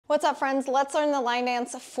What's up, friends? Let's learn the line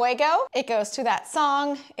dance Fuego. It goes to that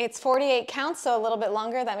song. It's 48 counts, so a little bit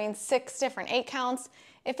longer. That means 6 different 8 counts.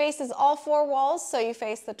 It faces all 4 walls, so you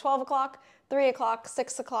face the 12 o'clock, 3 o'clock,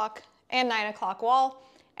 6 o'clock, and 9 o'clock wall,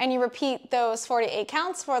 and you repeat those 48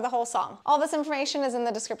 counts for the whole song. All this information is in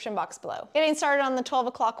the description box below. Getting started on the 12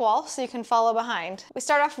 o'clock wall so you can follow behind. We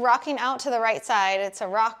start off rocking out to the right side. It's a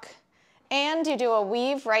rock, and you do a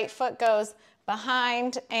weave. Right foot goes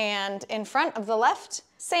behind and in front of the left.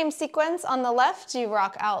 Same sequence on the left, you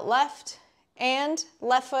rock out left, and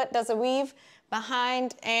left foot does a weave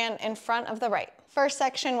behind and in front of the right. First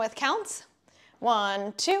section with counts: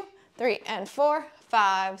 1, 2, 3, and 4,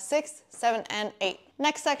 5, 6, 7, and 8.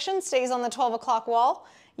 Next section stays on the 12 o'clock wall.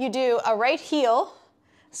 You do a right heel,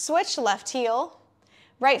 switch left heel,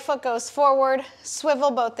 right foot goes forward,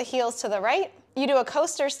 swivel both the heels to the right. You do a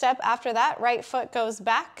coaster step after that, right foot goes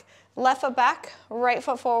back, left foot back, right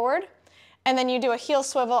foot forward, and then you do a heel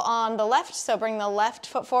swivel on the left, so bring the left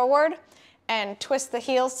foot forward and twist the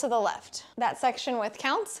heels to the left. That section with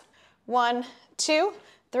counts: 1, 2,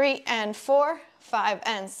 3, and 4, 5,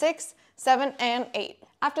 and 6, 7, and 8.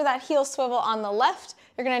 After that heel swivel on the left,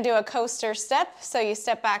 you're gonna do a coaster step, so you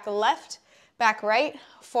step back left, back right,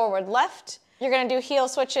 forward left. You're gonna do heel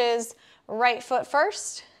switches, right foot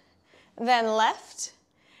first, then left,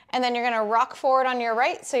 and then you're gonna rock forward on your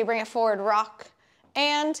right, so you bring it forward, rock,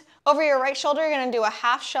 and over your right shoulder, you're gonna do a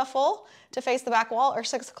half shuffle to face the back wall, or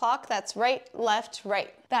 6 o'clock, that's right, left,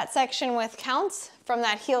 right. That section with counts from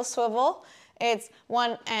that heel swivel, it's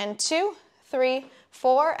 1 and 2, 3,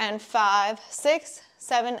 4, and 5, 6,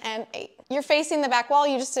 7, and 8. You're facing the back wall,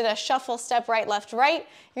 you just did a shuffle step right, left, right.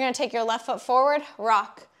 You're gonna take your left foot forward,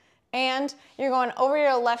 rock, and you're going over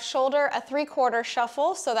your left shoulder, a 3/4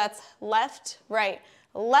 shuffle, so that's left, right,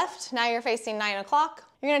 left. Now you're facing 9 o'clock.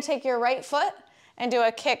 You're gonna take your right foot and do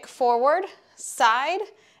a kick forward, side,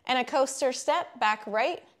 and a coaster step, back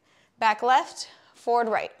right, back left, forward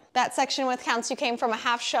right. That section with counts, you came from a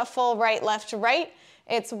half shuffle, right, left, right.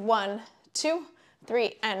 It's 1, 2,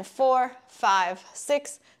 3, and 4, 5,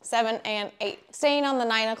 6, 7, and 8. Staying on the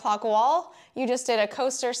 9 o'clock wall, you just did a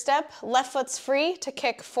coaster step, left foot's free to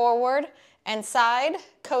kick forward and side,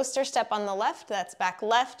 coaster step on the left, that's back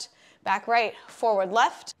left, back right, forward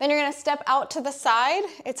left. Then you're gonna step out to the side,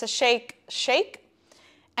 it's a shake, shake,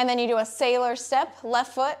 and then you do a sailor step,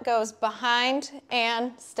 left foot goes behind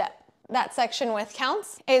and step. That section with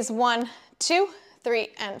counts is 1, 2,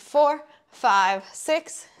 3, and 4, 5,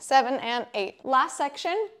 6, 7, and 8. Last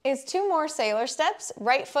section is 2 more sailor steps.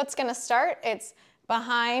 Right foot's gonna start, it's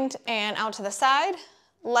behind and out to the side,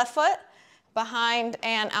 left foot, behind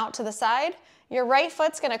and out to the side. Your right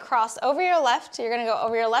foot's gonna cross over your left. You're gonna go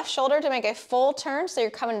over your left shoulder to make a full turn, so you're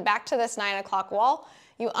coming back to this 9 o'clock wall.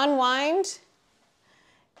 You unwind,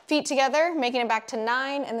 feet together, making it back to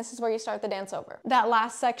 9, and this is where you start the dance over. That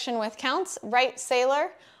last section with counts: right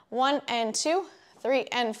sailor, 1 and 2, 3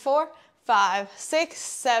 and 4, 5, 6,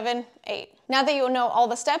 7, 8. Now that you know all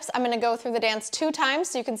the steps, I'm gonna go through the dance 2 times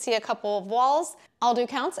so you can see a couple of walls. I'll do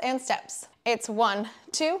counts and steps. It's 1,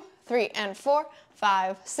 2, 3, and 4,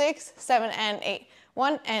 5, 6, 7, and 8.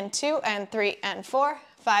 1 and 2 and 3 and 4,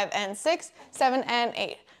 5 and 6, 7 and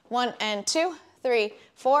 8. 1 and 2, 3,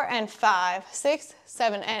 4, and 5, 6,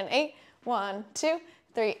 7, and 8. 1, 2,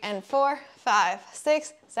 3, and 4, 5,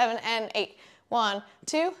 6, 7, and 8. 1,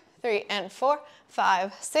 2, 3, and 4,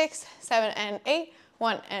 5, 6, 7, and 8.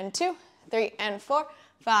 1 and 2, 3, and 4,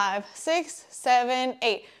 5, 6, 7,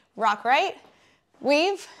 8. Rock right,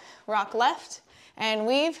 weave, rock left, and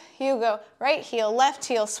weave. You go right heel, left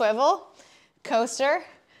heel, swivel, coaster,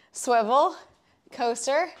 swivel,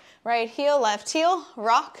 coaster, right heel, left heel,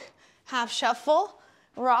 rock, half shuffle,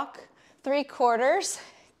 rock, 3/4,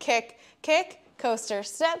 kick, kick, coaster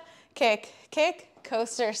step, kick, kick,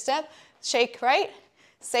 coaster step, shake right,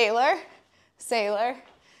 sailor, sailor,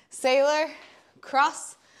 sailor,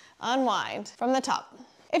 cross, unwind from the top.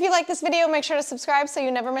 If you like this video, make sure to subscribe so you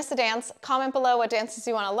never miss a dance. Comment below what dances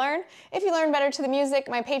you want to learn. If you learn better to the music,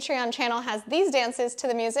 my Patreon channel has these dances to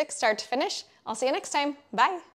the music, start to finish. I'll see you next time. Bye.